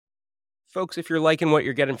Folks, if you're liking what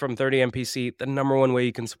you're getting from 30MPC, the number one way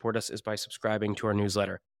you can support us is by subscribing to our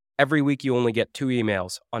newsletter. Every week, you only get 2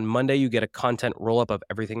 emails. On Monday, you get a content roll-up of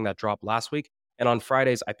everything that dropped last week. And on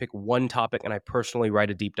Fridays, I pick one topic and I personally write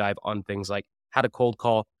a deep dive on things like how to cold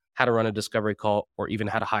call, how to run a discovery call, or even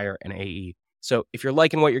how to hire an AE. So if you're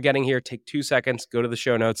liking what you're getting here, take 2 seconds, go to the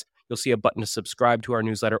show notes. You'll see a button to subscribe to our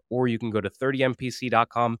newsletter, or you can go to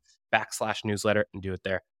 30mpc.com/newsletter and do it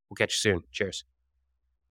there. We'll catch you soon. Cheers.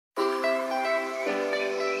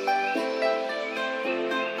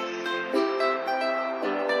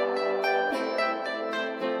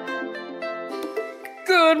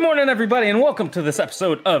 Good morning, everybody, and welcome to this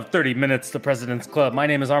episode of 30 Minutes to President's Club. My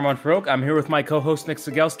name is Armand Farouk. I'm here with my co-host, Nick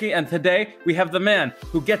Cegelski, and today we have the man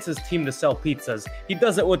who gets his team to sell pizzas. He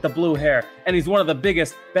does it with the blue hair, and he's one of the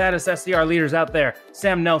biggest, baddest SDR leaders out there,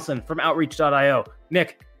 Sam Nelson from Outreach.io.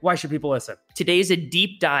 Nick, why should people listen? Today's a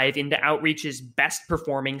deep dive into Outreach's best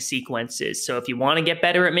performing sequences. So if you want to get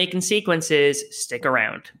better at making sequences, stick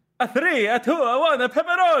around. A 3, a 2, a 1, a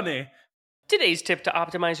pepperoni. Today's tip to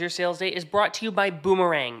optimize your sales day is brought to you by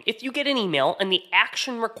Boomerang. If you get an email and the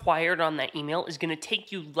action required on that email is going to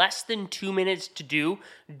take you less than 2 minutes to do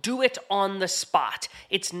it on the spot.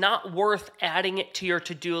 It's not worth adding it to your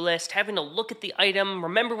to-do list, having to look at the item,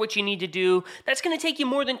 remember what you need to do. That's going to take you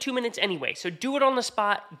more than 2 minutes anyway, so do it on the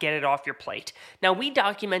spot, get it off your plate. Now, we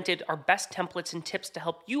documented our best templates and tips to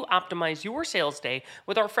help you optimize your sales day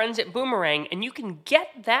with our friends at Boomerang, and you can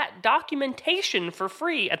get that documentation for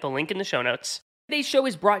free at the link in the show notes. Today's show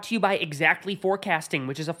is brought to you by Exactly Forecasting,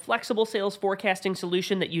 which is a flexible sales forecasting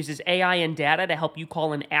solution that uses AI and data to help you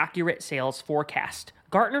call an accurate sales forecast.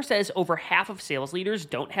 Gartner says over half of sales leaders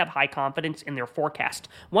don't have high confidence in their forecast.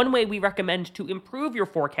 One way we recommend to improve your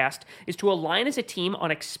forecast is to align as a team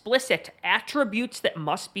on explicit attributes that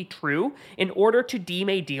must be true in order to deem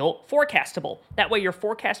a deal forecastable. That way your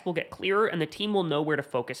forecast will get clearer and the team will know where to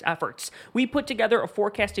focus efforts. We put together a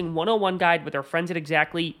forecasting 101 guide with our friends at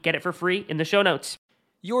Exactly. Get it for free in the show notes.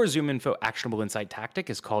 Your ZoomInfo actionable insight tactic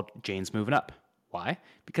is called Jane's Moving Up. Why?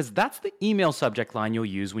 Because that's the email subject line you'll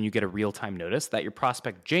use when you get a real-time notice that your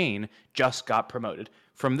prospect Jane just got promoted.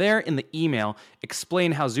 From there, in the email,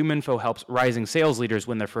 explain how ZoomInfo helps rising sales leaders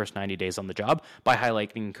win their first 90 days on the job by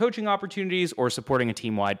highlighting coaching opportunities or supporting a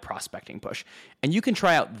team-wide prospecting push. And you can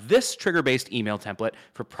try out this trigger-based email template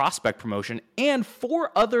for prospect promotion and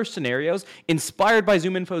 4 other scenarios inspired by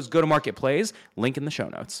ZoomInfo's go-to-market plays. Link in the show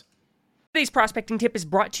notes. Today's prospecting tip is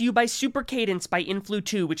brought to you by Super Cadence by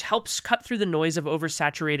Influ2, which helps cut through the noise of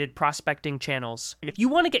oversaturated prospecting channels. If you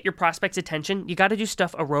want to get your prospects' attention, you got to do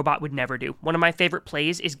stuff a robot would never do. One of my favorite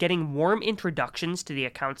plays is getting warm introductions to the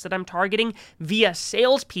accounts that I'm targeting via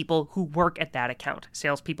salespeople who work at that account.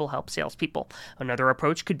 Salespeople help salespeople. Another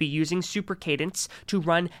approach could be using Super Cadence to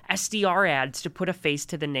run SDR ads to put a face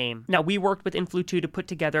to the name. Now, we worked with Influ2 to put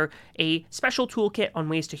together a special toolkit on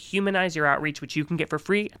ways to humanize your outreach, which you can get for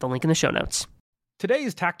free at the link in the show notes.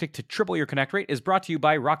 Today's tactic to triple your connect rate is brought to you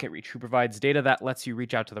by RocketReach, who provides data that lets you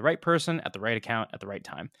reach out to the right person at the right account at the right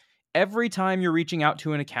time. Every time you're reaching out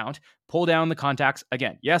to an account, pull down the contacts.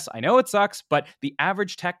 Again, yes, I know it sucks, but the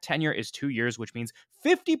average tech tenure is 2 years, which means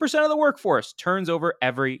 50% of the workforce turns over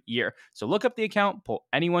every year. So look up the account, pull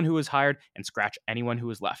anyone who was hired, and scratch anyone who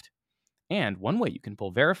was left. And one way you can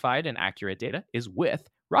pull verified and accurate data is with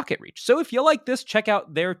RocketReach. So if you like this, check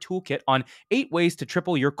out their toolkit on 8 ways to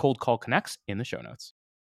triple your cold call connects in the show notes.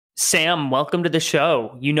 Sam, welcome to the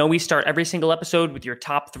show. You know we start every single episode with your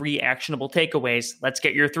top 3 actionable takeaways. Let's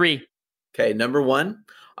get your 3. Okay, number 1,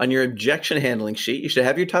 on your objection handling sheet, you should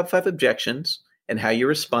have your top 5 objections and how you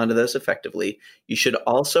respond to those effectively. You should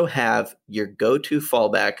also have your go-to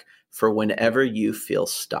fallback for whenever you feel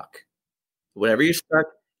stuck. Whenever you're stuck,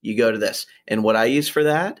 you go to this. And what I use for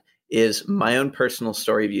that is my own personal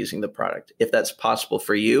story of using the product. If that's possible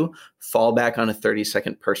for you, fall back on a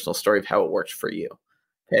 30-second personal story of how it works for you.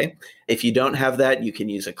 Okay. If you don't have that, you can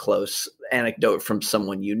use a close anecdote from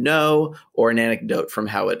someone you know, or an anecdote from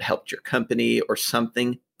how it helped your company, or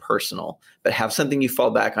something personal. But have something you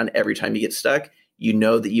fall back on every time you get stuck. You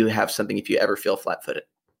know that you have something if you ever feel flat-footed.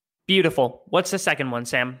 Beautiful. What's the second one,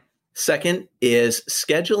 Sam? Second is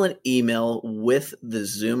schedule an email with the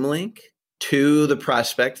Zoom link to the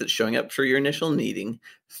prospect that's showing up for your initial meeting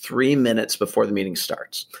 3 minutes before the meeting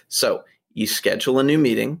starts. So you schedule a new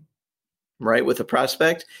meeting, right, with a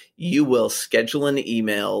prospect. You will schedule an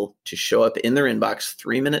email to show up in their inbox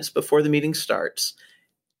 3 minutes before the meeting starts.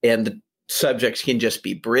 And the subject can just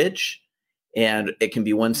be bridge. And it can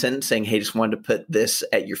be one sentence saying, hey, just wanted to put this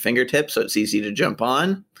at your fingertips so it's easy to jump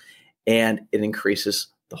on. And it increases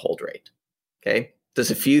the hold rate. Okay. Does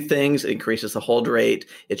a few things. It increases the hold rate.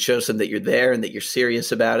 It shows them that you're there and that you're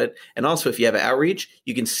serious about it. And also, if you have outreach,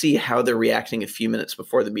 you can see how they're reacting a few minutes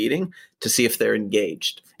before the meeting to see if they're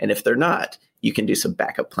engaged. And if they're not, you can do some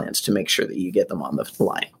backup plans to make sure that you get them on the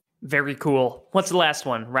line. Very cool. What's the last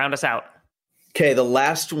one? Round us out. Okay, the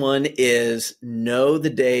last one is know the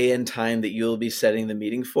day and time that you'll be setting the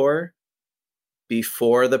meeting for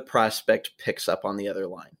before the prospect picks up on the other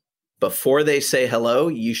line. Before they say hello,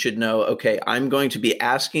 you should know, okay, I'm going to be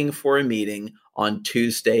asking for a meeting on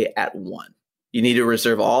Tuesday at 1. You need to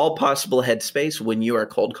reserve all possible headspace when you are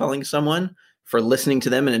cold calling someone for listening to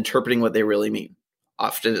them and interpreting what they really mean.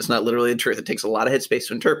 Often it's not literally the truth. It takes a lot of headspace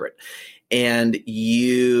to interpret. And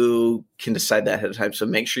you can decide that ahead of time. So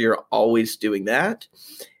make sure you're always doing that.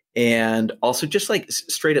 And also just like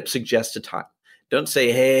straight up suggest a time. Don't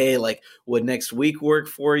say, hey, like, would next week work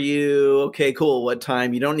for you? Okay, cool. What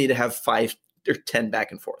time? You don't need to have 5 or 10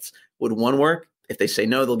 back and forths. Would one work? If they say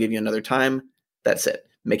no, they'll give you another time. That's it.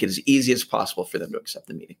 Make it as easy as possible for them to accept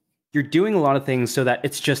the meeting. You're doing a lot of things so that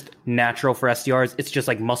it's just natural for SDRs. It's just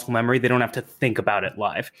like muscle memory. They don't have to think about it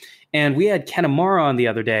live. And we had Ken Amara on the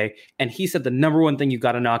other day, and he said the number one thing you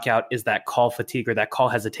got to knock out is that call fatigue or that call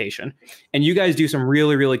hesitation. And you guys do some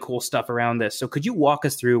really, really cool stuff around this. So could you walk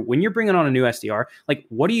us through, when you're bringing on a new SDR, like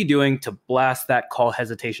what are you doing to blast that call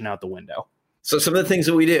hesitation out the window? So some of the things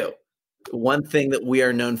that we do, one thing that we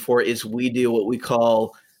are known for is we do what we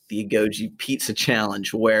call the Agoji Pizza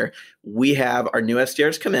Challenge, where we have our new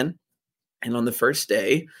SDRs come in, and on the first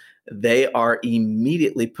day, they are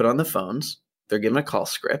immediately put on the phones. They're given a call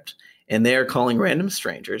script, and they are calling random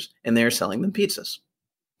strangers, and they are selling them pizzas.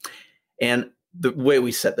 And the way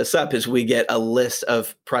we set this up is we get a list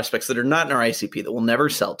of prospects that are not in our ICP that we'll never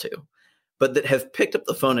sell to, but that have picked up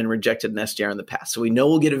the phone and rejected an SDR in the past. So we know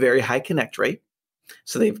we'll get a very high connect rate.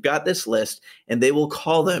 So they've got this list, and they will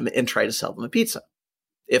call them and try to sell them a pizza.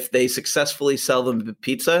 If they successfully sell them a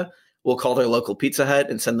pizza, we'll call their local Pizza Hut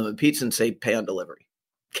and send them a pizza and say, pay on delivery.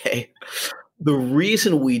 Okay. The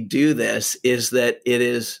reason we do this is that it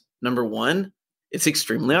is, number one, it's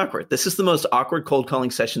extremely awkward. This is the most awkward cold calling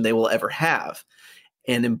session they will ever have.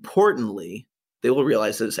 And importantly, they will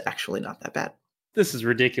realize that it's actually not that bad. This is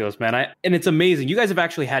ridiculous, man. And it's amazing. You guys have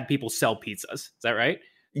actually had people sell pizzas. Is that right?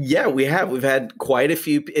 Yeah, we have. We've had quite a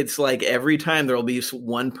few. It's like every time there will be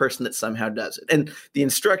one person that somehow does it. And the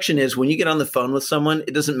instruction is when you get on the phone with someone,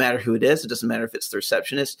 it doesn't matter who it is. It doesn't matter if it's the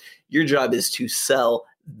receptionist. Your job is to sell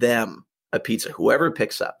them a pizza, whoever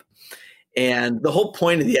picks up. And the whole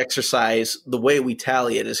point of the exercise, the way we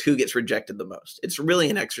tally it, is who gets rejected the most. It's really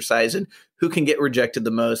an exercise in who can get rejected the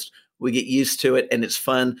most. We get used to it, and it's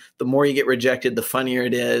fun. The more you get rejected, the funnier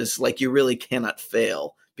it is. Like, you really cannot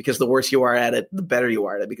fail. Because the worse you are at it, the better you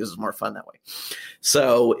are at it, because it's more fun that way.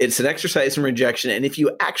 So it's an exercise in rejection. And if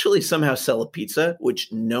you actually somehow sell a pizza,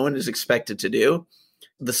 which no one is expected to do,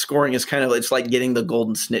 the scoring is kind of, it's like getting the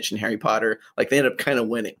golden snitch in Harry Potter. Like, they end up kind of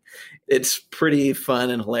winning. It's pretty fun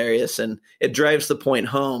and hilarious. And it drives the point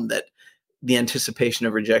home that the anticipation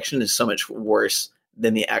of rejection is so much worse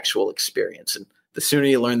than the actual experience. And the sooner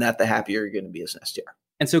you learn that, the happier you're going to be as an SDR.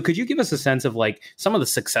 And so could you give us a sense of like some of the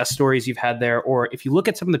success stories you've had there? Or if you look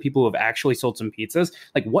at some of the people who have actually sold some pizzas,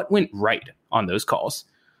 like what went right on those calls?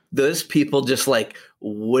 Those people just like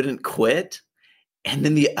wouldn't quit. And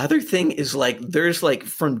then the other thing is like, there's like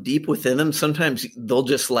from deep within them, sometimes they'll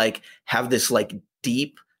just like have this like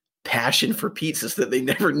deep passion for pizzas that they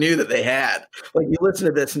never knew that they had. Like, you listen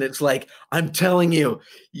to this and it's like, I'm telling you,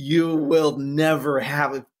 you will never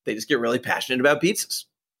have it. They just get really passionate about pizzas.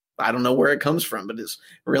 I don't know where it comes from, but it's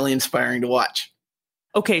really inspiring to watch.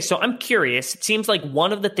 Okay, so I'm curious. It seems like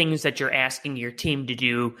one of the things that you're asking your team to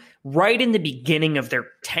do right in the beginning of their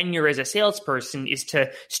tenure as a salesperson is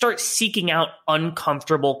to start seeking out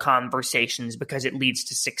uncomfortable conversations because it leads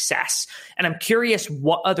to success. And I'm curious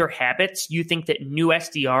what other habits you think that new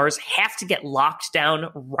SDRs have to get locked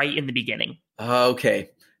down right in the beginning. Okay,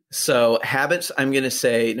 so habits, I'm going to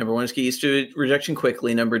say, number one is get used to rejection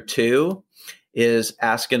quickly. Number two is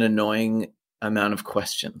ask an annoying amount of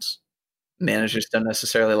questions. Managers don't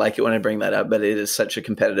necessarily like it when I bring that up, but it is such a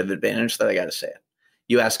competitive advantage that I got to say it.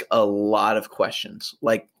 You ask a lot of questions.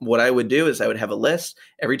 Like, what I would do is I would have a list.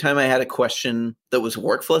 Every time I had a question that was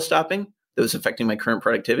workflow stopping, that was affecting my current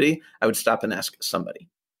productivity, I would stop and ask somebody.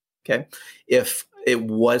 Okay. If it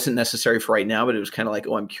wasn't necessary for right now, but it was kind of like,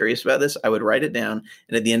 oh, I'm curious about this, I would write it down.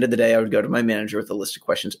 And at the end of the day, I would go to my manager with a list of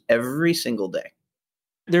questions every single day.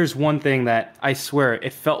 There's one thing that I swear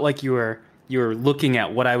it felt like you were you're looking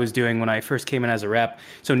at what I was doing when I first came in as a rep.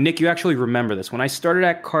 So Nick, you actually remember this. When I started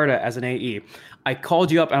at Carta as an AE, I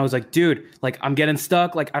called you up and I was like, dude, like I'm getting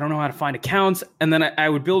stuck. Like I don't know how to find accounts. And then I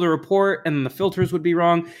would build a report and then the filters would be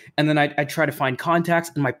wrong. And then I'd try to find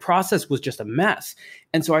contacts and my process was just a mess.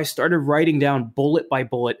 And so I started writing down bullet by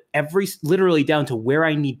bullet, literally down to where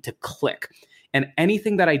I need to click. And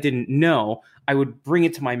anything that I didn't know, I would bring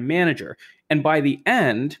it to my manager. And by the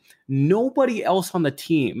end, nobody else on the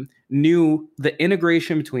team knew the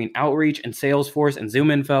integration between Outreach and Salesforce and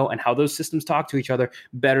ZoomInfo and how those systems talk to each other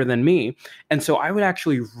better than me. And so I would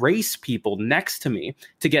actually race people next to me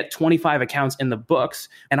to get 25 accounts in the books.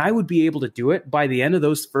 And I would be able to do it by the end of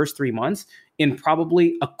those first 3 months in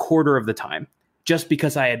probably a quarter of the time, just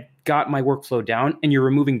because I had got my workflow down and you're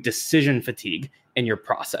removing decision fatigue in your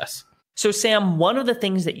process. So Sam, one of the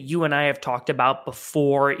things that you and I have talked about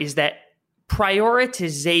before is that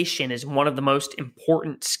prioritization is one of the most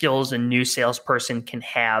important skills a new salesperson can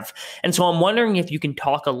have. And so I'm wondering if you can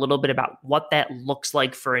talk a little bit about what that looks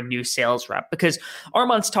like for a new sales rep, because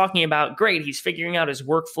Armand's talking about, great, he's figuring out his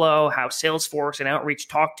workflow, how Salesforce and Outreach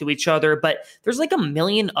talk to each other, but there's like a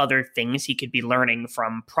million other things he could be learning,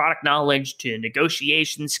 from product knowledge to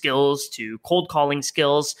negotiation skills to cold calling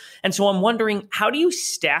skills. And so I'm wondering, how do you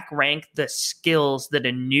stack rank the skills that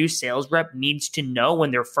a new sales rep needs to know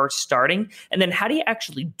when they're first starting? And then how do you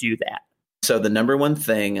actually do that? So the number one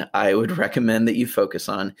thing I would recommend that you focus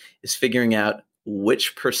on is figuring out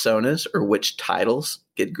which personas or which titles,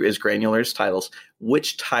 get as granular as titles,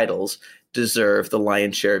 which titles deserve the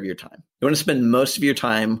lion's share of your time. You want to spend most of your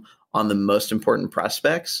time on the most important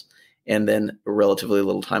prospects and then relatively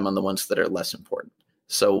little time on the ones that are less important.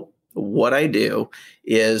 So what I do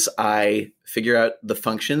is I figure out the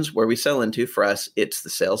functions where we sell into. For us, it's the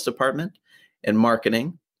sales department and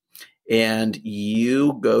marketing. And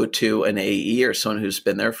you go to an AE or someone who's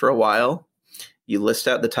been there for a while, you list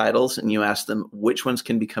out the titles and you ask them which ones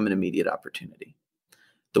can become an immediate opportunity.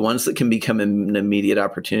 The ones that can become an immediate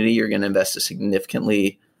opportunity, you're going to invest a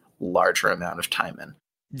significantly larger amount of time in.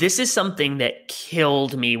 This is something that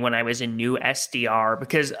killed me when I was a new SDR,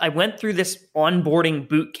 because I went through this onboarding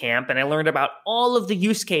boot camp and I learned about all of the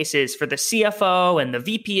use cases for the CFO and the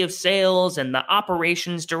VP of sales and the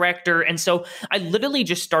operations director. And so I literally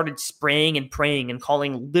just started spraying and praying and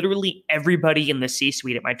calling literally everybody in the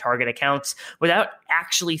C-suite at my target accounts without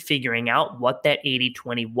actually figuring out what that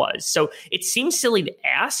 80-20 was. So it seems silly to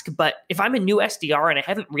ask, but if I'm a new SDR and I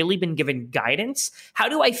haven't really been given guidance, how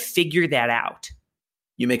do I figure that out?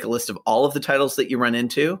 You make a list of all of the titles that you run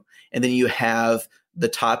into, and then you have the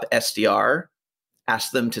top SDR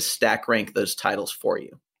ask them to stack rank those titles for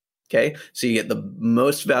you. Okay. So you get the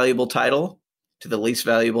most valuable title to the least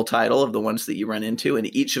valuable title of the ones that you run into in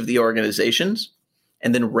each of the organizations,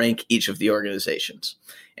 and then rank each of the organizations.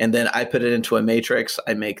 And then I put it into a matrix.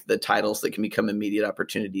 I make the titles that can become immediate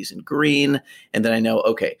opportunities in green. And then I know,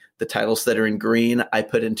 okay, the titles that are in green, I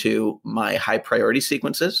put into my high priority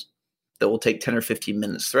sequences that will take 10 or 15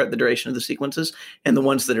 minutes throughout the duration of the sequences. And the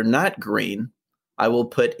ones that are not green, I will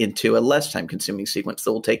put into a less time consuming sequence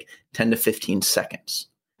that will take 10 to 15 seconds.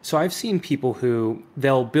 So I've seen people who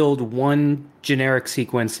they'll build one generic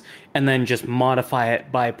sequence and then just modify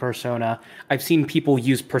it by persona. I've seen people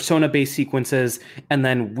use persona-based sequences and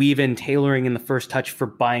then weave in tailoring in the first touch for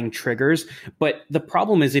buying triggers. But the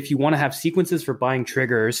problem is, if you want to have sequences for buying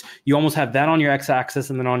triggers, you almost have that on your x-axis,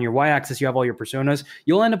 and then on your y-axis, you have all your personas.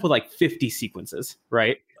 You'll end up with like 50 sequences,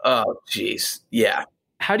 right? Oh, geez. Yeah.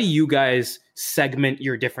 How do you guys segment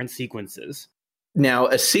your different sequences? Now,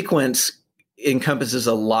 a sequence encompasses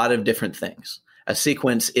a lot of different things. A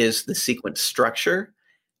sequence is the sequence structure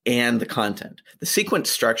and the content. The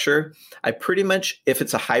sequence structure, I pretty much, if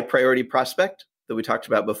it's a high priority prospect that we talked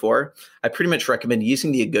about before, I pretty much recommend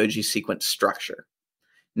using the Agoji sequence structure.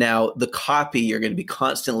 Now, the copy, you're going to be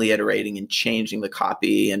constantly iterating and changing the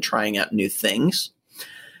copy and trying out new things,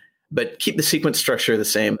 but keep the sequence structure the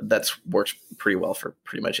same. That works pretty well for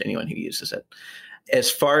pretty much anyone who uses it.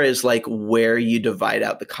 As far as like where you divide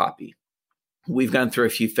out the copy, we've gone through a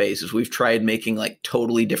few phases. We've tried making like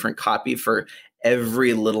totally different copy for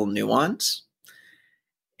every little nuance.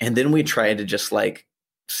 And then we try to just like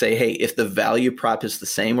say, hey, if the value prop is the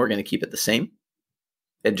same, we're going to keep it the same.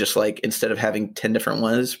 And just like, instead of having 10 different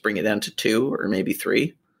ones, bring it down to 2 or maybe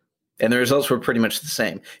 3. And the results were pretty much the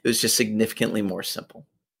same. It was just significantly more simple.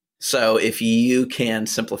 So if you can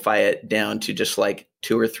simplify it down to just like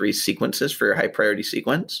 2 or 3 sequences for your high priority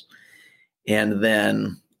sequence, and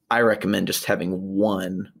then I recommend just having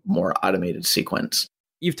one more automated sequence.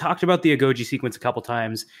 You've talked about the Agoji sequence a couple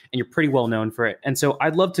times, and you're pretty well known for it. And so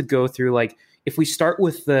I'd love to go through like If we start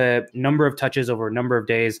with the number of touches over a number of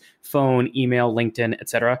days, phone, email, LinkedIn,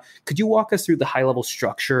 etc., could you walk us through the high-level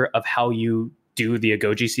structure of how you do the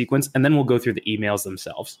Agoji sequence? And then we'll go through the emails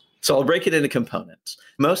themselves. So I'll break it into components.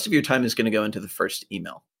 Most of your time is going to go into the first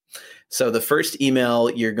email. So the first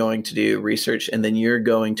email, you're going to do research, and then you're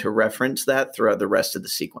going to reference that throughout the rest of the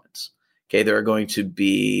sequence. Okay, there are going to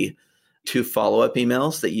be 2 follow-up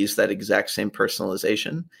emails that use that exact same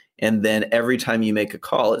personalization. And then every time you make a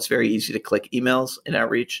call, it's very easy to click emails in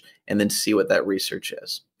Outreach and then see what that research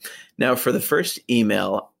is. Now, for the first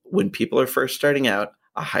email, when people are first starting out,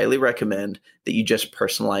 I highly recommend that you just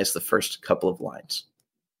personalize the first couple of lines.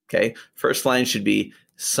 Okay, first line should be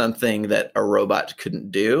something that a robot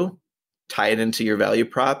couldn't do, tie it into your value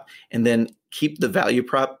prop, and then keep the value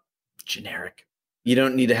prop generic. You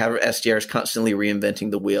don't need to have SDRs constantly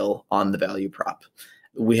reinventing the wheel on the value prop.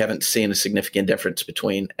 We haven't seen a significant difference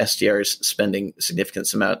between SDRs spending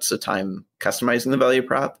significant amounts of time customizing the value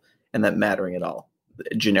prop and that mattering at all.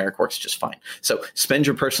 Generic works just fine. So spend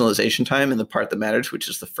your personalization time in the part that matters, which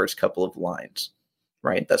is the first couple of lines,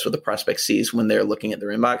 right? That's what the prospect sees when they're looking at their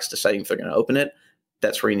inbox, deciding if they're going to open it.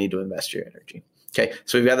 That's where you need to invest your energy. Okay,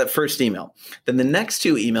 so we've got that first email. Then the next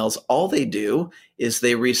 2 emails, all they do is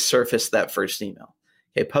they resurface that first email.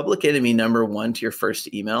 Okay, public enemy number 1 to your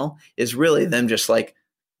first email is really them just like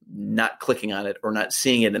not clicking on it or not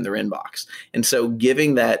seeing it in their inbox. And so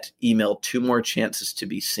giving that email 2 more chances to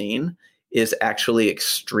be seen is actually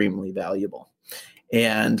extremely valuable.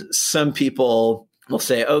 And some people will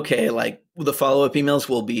say, okay, like the follow-up emails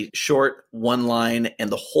will be short, 1 line, and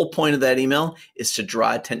the whole point of that email is to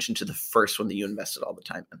draw attention to the first one that you invested all the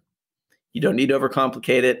time in. You don't need to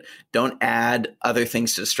overcomplicate it. Don't add other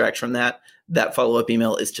things to distract from that. That follow-up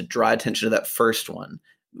email is to draw attention to that first one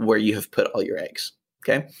where you have put all your eggs.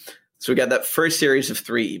 Okay. So we got that first series of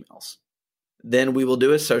 3 emails. Then we will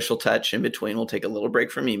do a social touch in between. We'll take a little break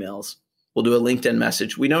from emails. We'll do a LinkedIn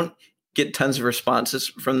message. We don't get tons of responses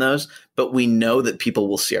from those, but we know that people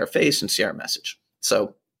will see our face and see our message.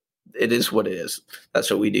 So it is what it is. That's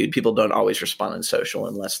what we do. People don't always respond on social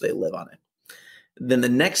unless they live on it. Then the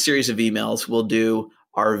next series of emails, we'll do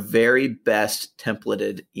our very best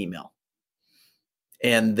templated email.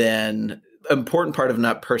 And then an important part of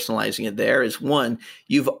not personalizing it there is, 1,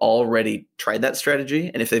 you've already tried that strategy.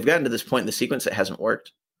 And if they've gotten to this point in the sequence, it hasn't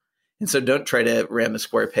worked. And so don't try to ram a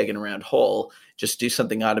square peg in a round hole. Just do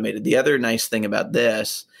something automated. The other nice thing about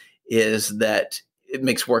this is that it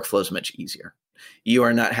makes workflows much easier. You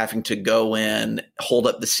are not having to go in, hold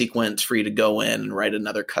up the sequence for you to go in and write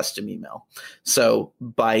another custom email. So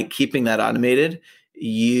by keeping that automated,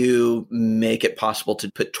 you make it possible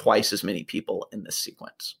to put twice as many people in this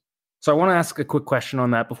sequence. So I want to ask a quick question on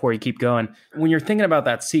that before you keep going. When you're thinking about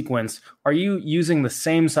that sequence, are you using the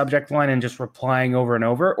same subject line and just replying over and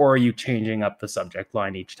over, or are you changing up the subject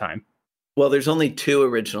line each time? Well, there's only 2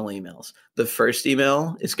 original emails. The first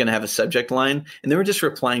email is going to have a subject line, and then we're just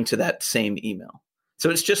replying to that same email. So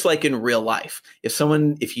it's just like in real life.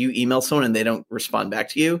 If you email someone and they don't respond back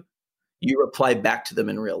to you, you reply back to them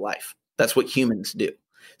in real life. That's what humans do.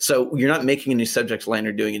 So you're not making a new subject line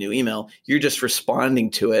or doing a new email. You're just responding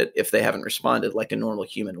to it if they haven't responded like a normal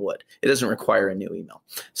human would. It doesn't require a new email.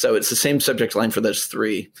 So it's the same subject line for those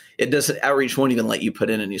 3. Outreach won't even let you put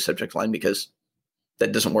in a new subject line because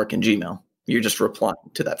that doesn't work in Gmail. You're just replying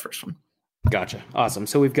to that first one. Gotcha. Awesome.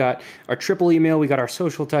 So we've got our triple email, we got our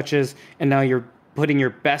social touches, and now you're putting your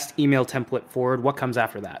best email template forward. What comes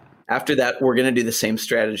after that? After that, we're going to do the same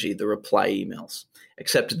strategy, the reply emails,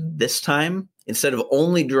 except this time, instead of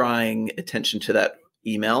only drawing attention to that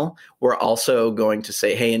email, we're also going to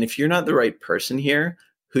say, hey, and if you're not the right person here,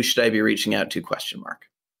 who should I be reaching out to? ?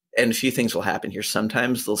 And a few things will happen here.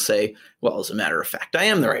 Sometimes they'll say, well, as a matter of fact, I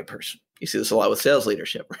am the right person. You see this a lot with sales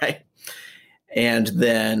leadership, right? And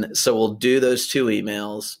then, so we'll do those 2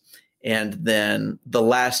 emails. And then the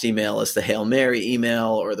last email is the Hail Mary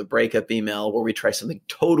email or the breakup email where we try something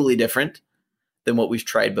totally different than what we've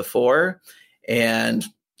tried before. And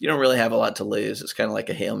you don't really have a lot to lose. It's kind of like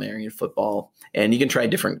a Hail Mary in football. And you can try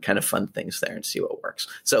different kind of fun things there and see what works.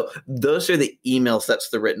 So those are the emails. That's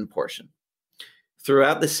the written portion.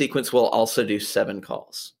 Throughout the sequence, we'll also do 7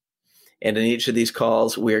 calls. And in each of these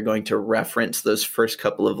calls, we are going to reference those first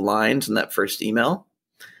couple of lines in that first email.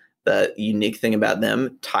 The unique thing about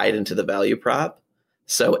them tied into the value prop.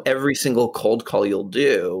 So every single cold call you'll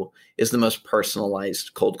do is the most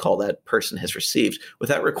personalized cold call that person has received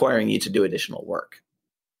without requiring you to do additional work.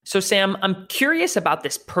 So, Sam, I'm curious about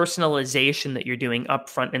this personalization that you're doing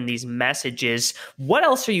upfront in these messages. What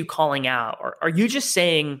else are you calling out? Or are you just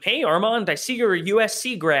saying, hey, Armand, I see you're a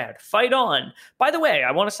USC grad. Fight on. By the way,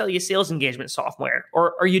 I want to sell you sales engagement software.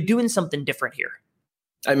 Or are you doing something different here?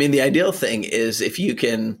 I mean, the ideal thing is if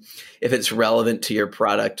it's relevant to your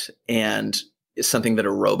product and is something that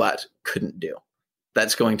a robot couldn't do.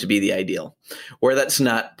 That's going to be the ideal. Where that's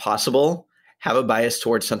not possible, have a bias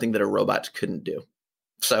towards something that a robot couldn't do.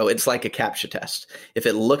 So it's like a CAPTCHA test. If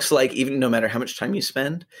it looks like, even no matter how much time you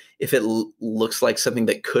spend, if it looks like something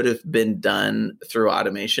that could have been done through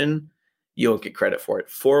automation, you won't get credit for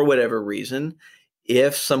it for whatever reason.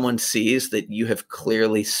 If someone sees that you have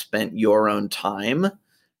clearly spent your own time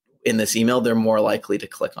in this email, they're more likely to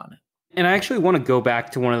click on it. And I actually want to go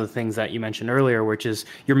back to one of the things that you mentioned earlier, which is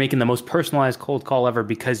you're making the most personalized cold call ever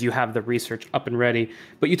because you have the research up and ready.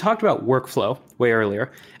 But you talked about workflow way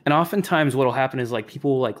earlier. And oftentimes what will happen is like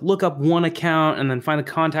people will like look up one account and then find the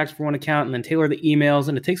contacts for one account and then tailor the emails.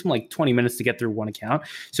 And it takes them like 20 minutes to get through one account.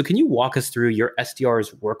 So can you walk us through your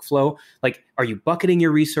SDR's workflow? Like, are you bucketing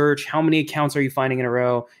your research? How many accounts are you finding in a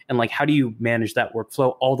row? And like, how do you manage that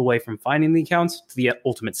workflow all the way from finding the accounts to the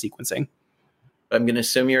ultimate sequencing? I'm going to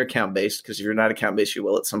assume you're account-based because if you're not account-based, you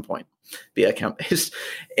will at some point be account-based.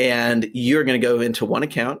 And you're going to go into one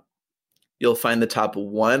account. You'll find the top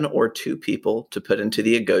 1 or 2 people to put into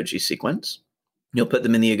the Agoji sequence. You'll put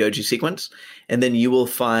them in the Agoji sequence. And then you will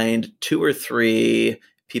find 2 or 3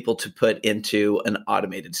 people to put into an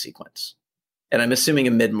automated sequence. And I'm assuming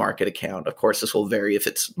a mid-market account. Of course, this will vary if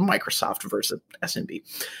it's Microsoft versus SMB.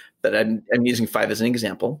 But I'm using 5 as an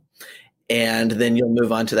example. And then you'll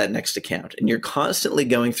move on to that next account. And you're constantly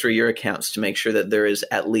going through your accounts to make sure that there is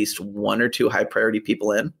at least 1 or 2 high priority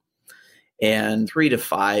people in and 3 to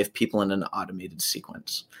 5 people in an automated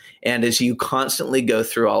sequence. And as you constantly go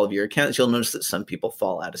through all of your accounts, you'll notice that some people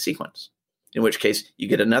fall out of sequence, in which case you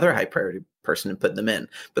get another high priority person and put them in.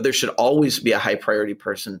 But there should always be a high priority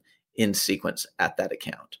person in sequence at that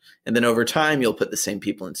account. And then over time, you'll put the same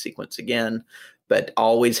people in sequence again, but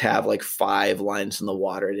always have like 5 lines in the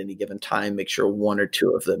water at any given time. Make sure 1 or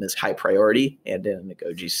 2 of them is high priority and in an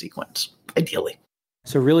Agoji sequence, ideally.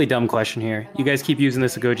 So really dumb question here. You guys keep using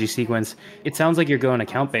this Agoji sequence. It sounds like you're going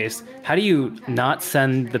account-based. How do you not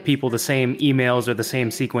send the people the same emails or the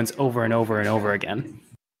same sequence over and over and over again?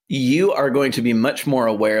 You are going to be much more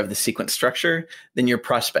aware of the sequence structure than your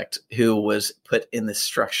prospect who was put in this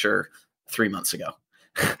structure 3 months ago.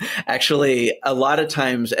 Actually, a lot of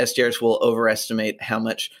times SDRs will overestimate how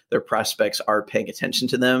much their prospects are paying attention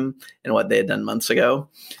to them and what they had done months ago.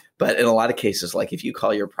 But in a lot of cases, like if you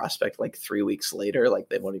call your prospect like 3 weeks later, like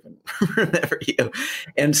they won't even remember you.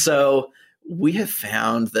 And so we have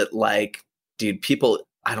found that like, dude, people,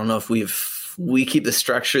 I don't know if we keep the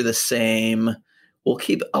structure the same. We'll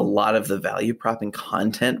keep a lot of the value prop and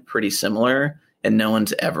content pretty similar, and no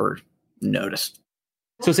one's ever noticed.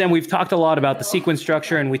 So Sam, we've talked a lot about the sequence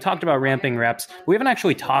structure and we talked about ramping reps. We haven't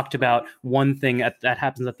actually talked about one thing that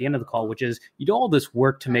happens at the end of the call, which is you do all this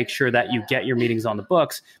work to make sure that you get your meetings on the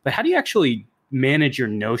books. But how do you actually manage your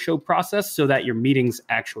no-show process so that your meetings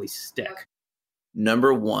actually stick?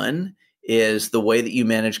 Number 1 is the way that you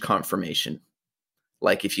manage confirmation.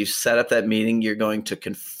 Like if you set up that meeting, you're going to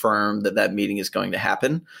confirm that that meeting is going to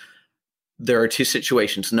happen. There are 2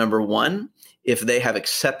 situations. Number 1, if they have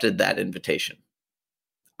accepted that invitation.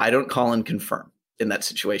 I don't call and confirm in that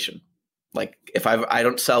situation. Like if I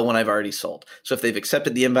don't sell when I've already sold. So if they've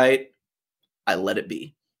accepted the invite, I let it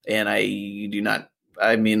be. And as an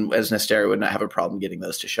SDR, I would not have a problem getting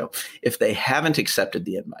those to show. If they haven't accepted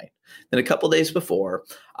the invite, then a couple days before,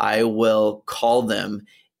 I will call them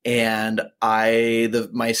and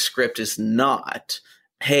my script is not,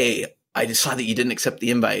 hey, I just saw that you didn't accept the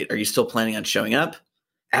invite. Are you still planning on showing up?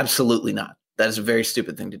 Absolutely not. That is a very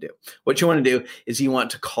stupid thing to do. What you want to do is you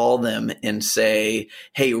want to call them and say,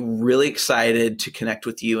 hey, really excited to connect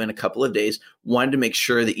with you in a couple of days. Wanted to make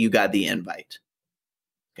sure that you got the invite.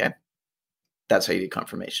 Okay. That's how you do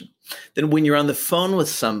confirmation. Then when you're on the phone with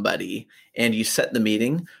somebody and you set the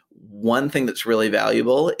meeting, one thing that's really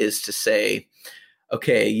valuable is to say,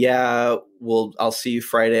 okay, yeah, I'll see you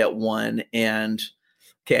Friday at 1. And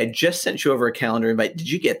okay, I just sent you over a calendar invite.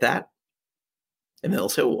 Did you get that? And they'll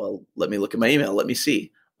say, well, let me look at my email. Let me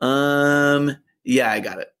see. Yeah, I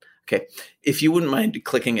got it. Okay. If you wouldn't mind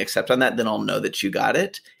clicking accept on that, then I'll know that you got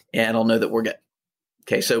it and I'll know that we're good.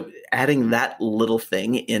 Okay. So adding that little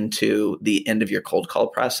thing into the end of your cold call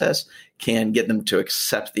process can get them to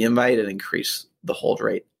accept the invite and increase the hold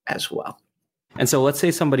rate as well. And so let's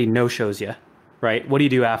say somebody no-shows you, right? What do you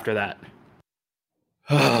do after that?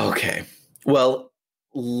 Okay. Well,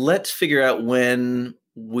 let's figure out when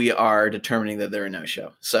we are determining that they're a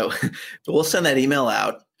no-show. So we'll send that email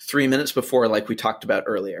out 3 minutes before, like we talked about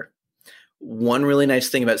earlier. One really nice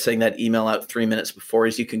thing about sending that email out 3 minutes before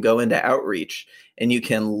is you can go into Outreach and you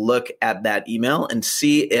can look at that email and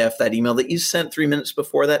see if that email that you sent 3 minutes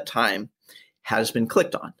before that time has been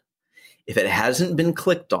clicked on. If it hasn't been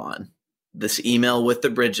clicked on, this email with the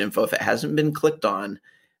bridge info, if it hasn't been clicked on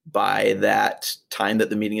by that time that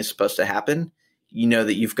the meeting is supposed to happen, you know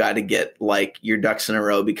that you've got to get like your ducks in a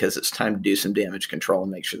row because it's time to do some damage control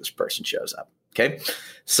and make sure this person shows up. Okay.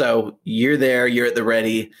 So you're there, you're at the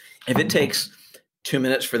ready. If it takes 2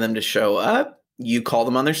 minutes for them to show up, you call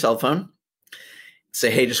them on their cell phone,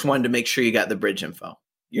 say, hey, just wanted to make sure you got the bridge info.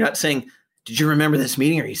 You're not saying, did you remember this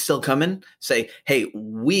meeting? Are you still coming? Say, hey,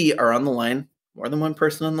 we are on the line. More than one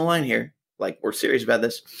person on the line here. Like, we're serious about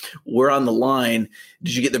this. We're on the line.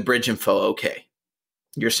 Did you get the bridge info? Okay.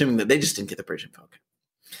 You're assuming that they just didn't get the bridge info. Okay.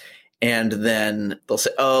 And then they'll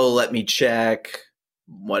say, oh, let me check,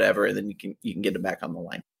 whatever. And then you can get them back on the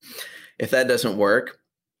line. If that doesn't work,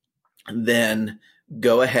 then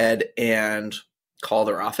go ahead and call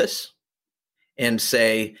their office and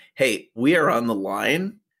say, hey, we are on the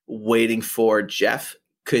line waiting for Jeff.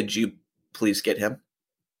 Could you please get him?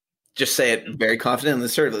 Just say it very confident and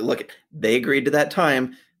assertively. Look, they agreed to that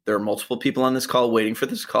time. There are multiple people on this call waiting for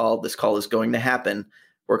this call. This call is going to happen.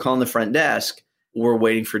 We're calling the front desk. We're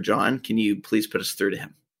waiting for John. Can you please put us through to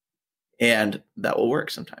him? And that will work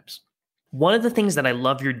sometimes. One of the things that I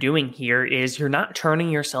love you're doing here is you're not turning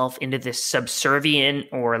yourself into this subservient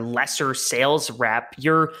or lesser sales rep.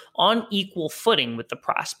 You're on equal footing with the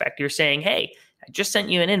prospect. You're saying, hey, I just sent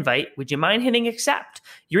you an invite. Would you mind hitting accept?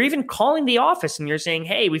 You're even calling the office and you're saying,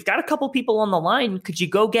 hey, we've got a couple people on the line. Could you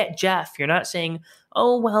go get Jeff? You're not saying,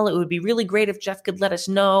 oh, well, it would be really great if Jeff could let us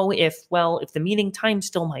know if the meeting time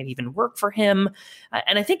still might even work for him.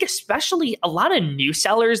 And I think especially a lot of new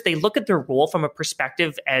sellers, they look at their role from a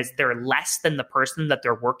perspective as they're less than the person that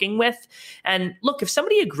they're working with. And look, if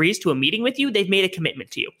somebody agrees to a meeting with you, they've made a commitment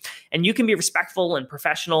to you. And you can be respectful and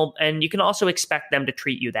professional, and you can also expect them to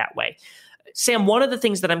treat you that way. Sam, one of the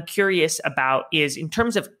things that I'm curious about is in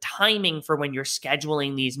terms of timing for when you're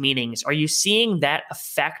scheduling these meetings, are you seeing that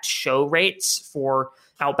affect show rates for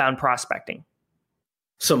outbound prospecting?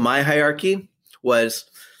 So my hierarchy was,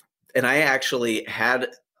 and I actually had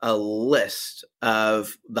a list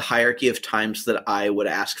of the hierarchy of times that I would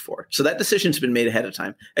ask for. So that decision's been made ahead of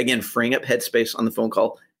time. Again, freeing up headspace on the phone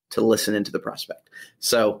call to listen into the prospect.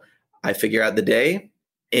 So I figure out the day,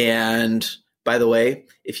 and by the way,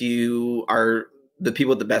 if you are the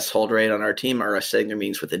people with the best hold rate on our team are setting their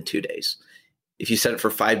meetings within 2 days. If you set it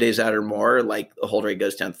for 5 days out or more, like the hold rate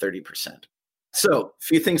goes down 30%. So a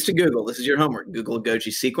few things to Google. This is your homework. Google a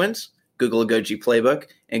Goji sequence, Google a Goji playbook,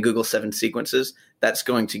 and Google 7 sequences. That's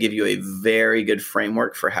going to give you a very good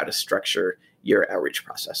framework for how to structure your outreach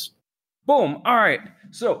process. Boom. All right.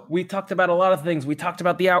 So we talked about a lot of things. We talked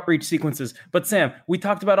about the outreach sequences. But Sam, we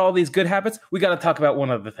talked about all these good habits. We got to talk about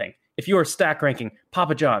one other thing. If you are stack ranking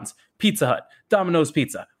Papa John's, Pizza Hut, Domino's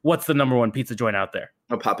Pizza, what's the number one pizza joint out there?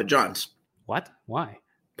 Oh, Papa John's. What? Why?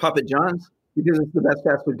 Papa John's, because it's the best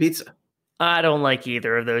fast food pizza. I don't like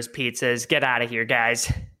either of those pizzas. Get out of here,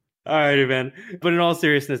 guys. All right, man. But in all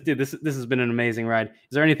seriousness, dude, this has been an amazing ride.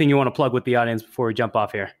 Is there anything you want to plug with the audience before we jump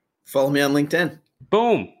off here? Follow me on LinkedIn.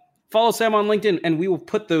 Boom. Follow Sam on LinkedIn, and we will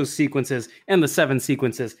put those sequences and the 7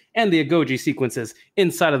 sequences and the Agoji sequences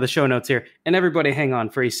inside of the show notes here. And everybody hang on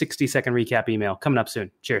for a 60-second recap email coming up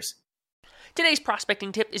soon. Cheers. Today's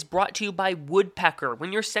prospecting tip is brought to you by Woodpecker.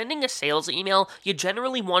 When you're sending a sales email, you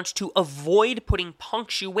generally want to avoid putting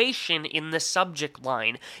punctuation in the subject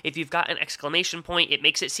line. If you've got an exclamation point, it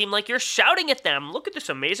makes it seem like you're shouting at them, look at this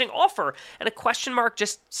amazing offer, and a question mark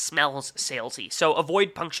just smells salesy, so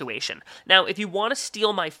avoid punctuation. Now, if you want to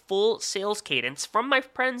steal my full sales cadence from my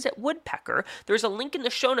friends at Woodpecker, there's a link in the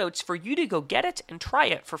show notes for you to go get it and try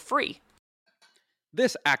it for free.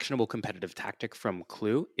 This actionable competitive tactic from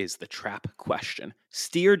Clue is the trap question.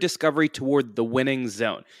 Steer discovery toward the winning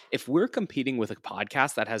zone. If we're competing with a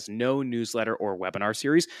podcast that has no newsletter or webinar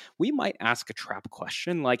series, we might ask a trap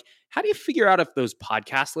question like, how do you figure out if those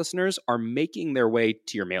podcast listeners are making their way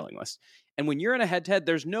to your mailing list? And when you're in a head-to-head,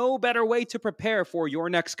 there's no better way to prepare for your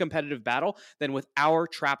next competitive battle than with our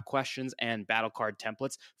trap questions and battle card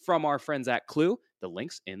templates from our friends at Clue. The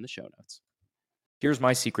link's in the show notes. Here's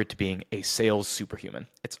my secret to being a sales superhuman.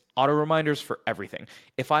 It's auto reminders for everything.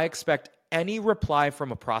 If I expect any reply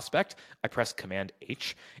from a prospect, I press Command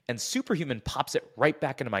H, and Superhuman pops it right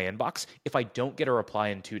back into my inbox if I don't get a reply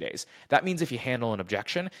in 2 days. That means if you handle an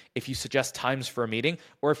objection, if you suggest times for a meeting,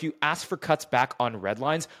 or if you ask for cuts back on red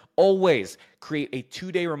lines, always create a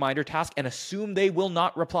 2-day reminder task and assume they will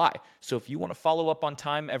not reply. So if you want to follow up on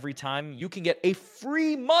time every time, you can get a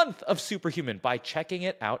free month of Superhuman by checking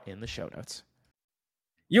it out in the show notes.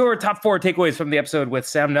 Your top 4 takeaways from the episode with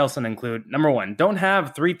Sam Nelson include, number 1, don't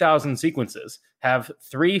have 3,000 sequences. Have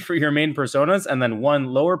 3 for your main personas and then 1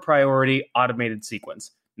 lower priority automated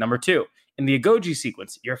sequence. Number 2, in the Agoji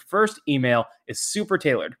sequence, your first email is super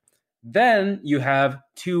tailored. Then you have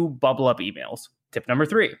 2 bubble up emails. Tip number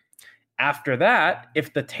 3, after that,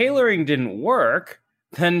 if the tailoring didn't work,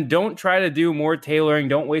 then don't try to do more tailoring.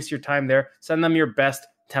 Don't waste your time there. Send them your best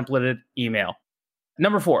templated email.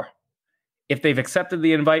 Number 4, if they've accepted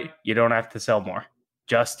the invite, you don't have to sell more.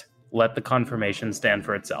 Just let the confirmation stand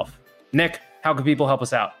for itself. Nick, how can people help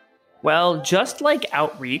us out? Well, just like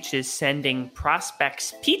Outreach is sending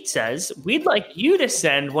prospects pizzas, we'd like you to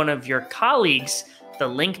send one of your colleagues the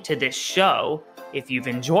link to this show if you've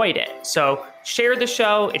enjoyed it. So share the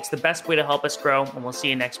show. It's the best way to help us grow. And we'll see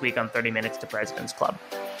you next week on 30 Minutes to President's Club.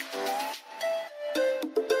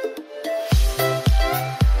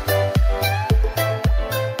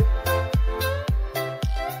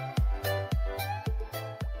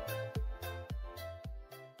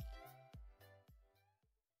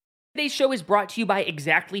 Today's show is brought to you by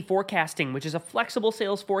Exactly Forecasting, which is a flexible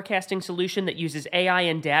sales forecasting solution that uses AI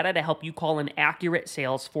and data to help you call an accurate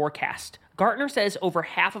sales forecast. Gartner says over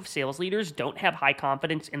half of sales leaders don't have high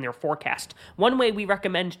confidence in their forecast. One way we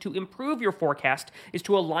recommend to improve your forecast is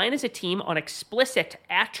to align as a team on explicit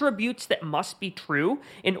attributes that must be true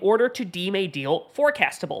in order to deem a deal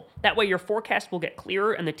forecastable. That way your forecast will get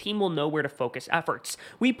clearer and the team will know where to focus efforts.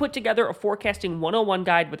 We put together a forecasting 101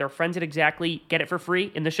 guide with our friends at Exactly. Get it for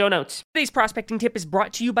free in the show notes. Today's prospecting tip is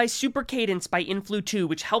brought to you by Super Cadence by Influ2,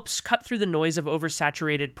 which helps cut through the noise of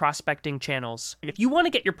oversaturated prospecting channels. If you want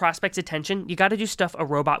to get your prospects' attention, you got to do stuff a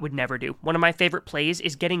robot would never do. One of my favorite plays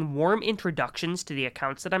is getting warm introductions to the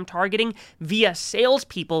accounts that I'm targeting via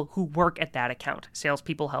salespeople who work at that account.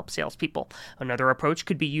 Salespeople help salespeople. Another approach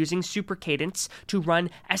could be using Super Cadence to run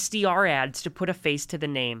SDR ads to put a face to the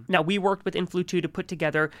name. Now, we worked with Influ2 to put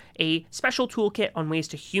together a special toolkit on ways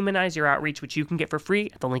to humanize your outreach, which you can get for free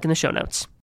at the link in the show notes.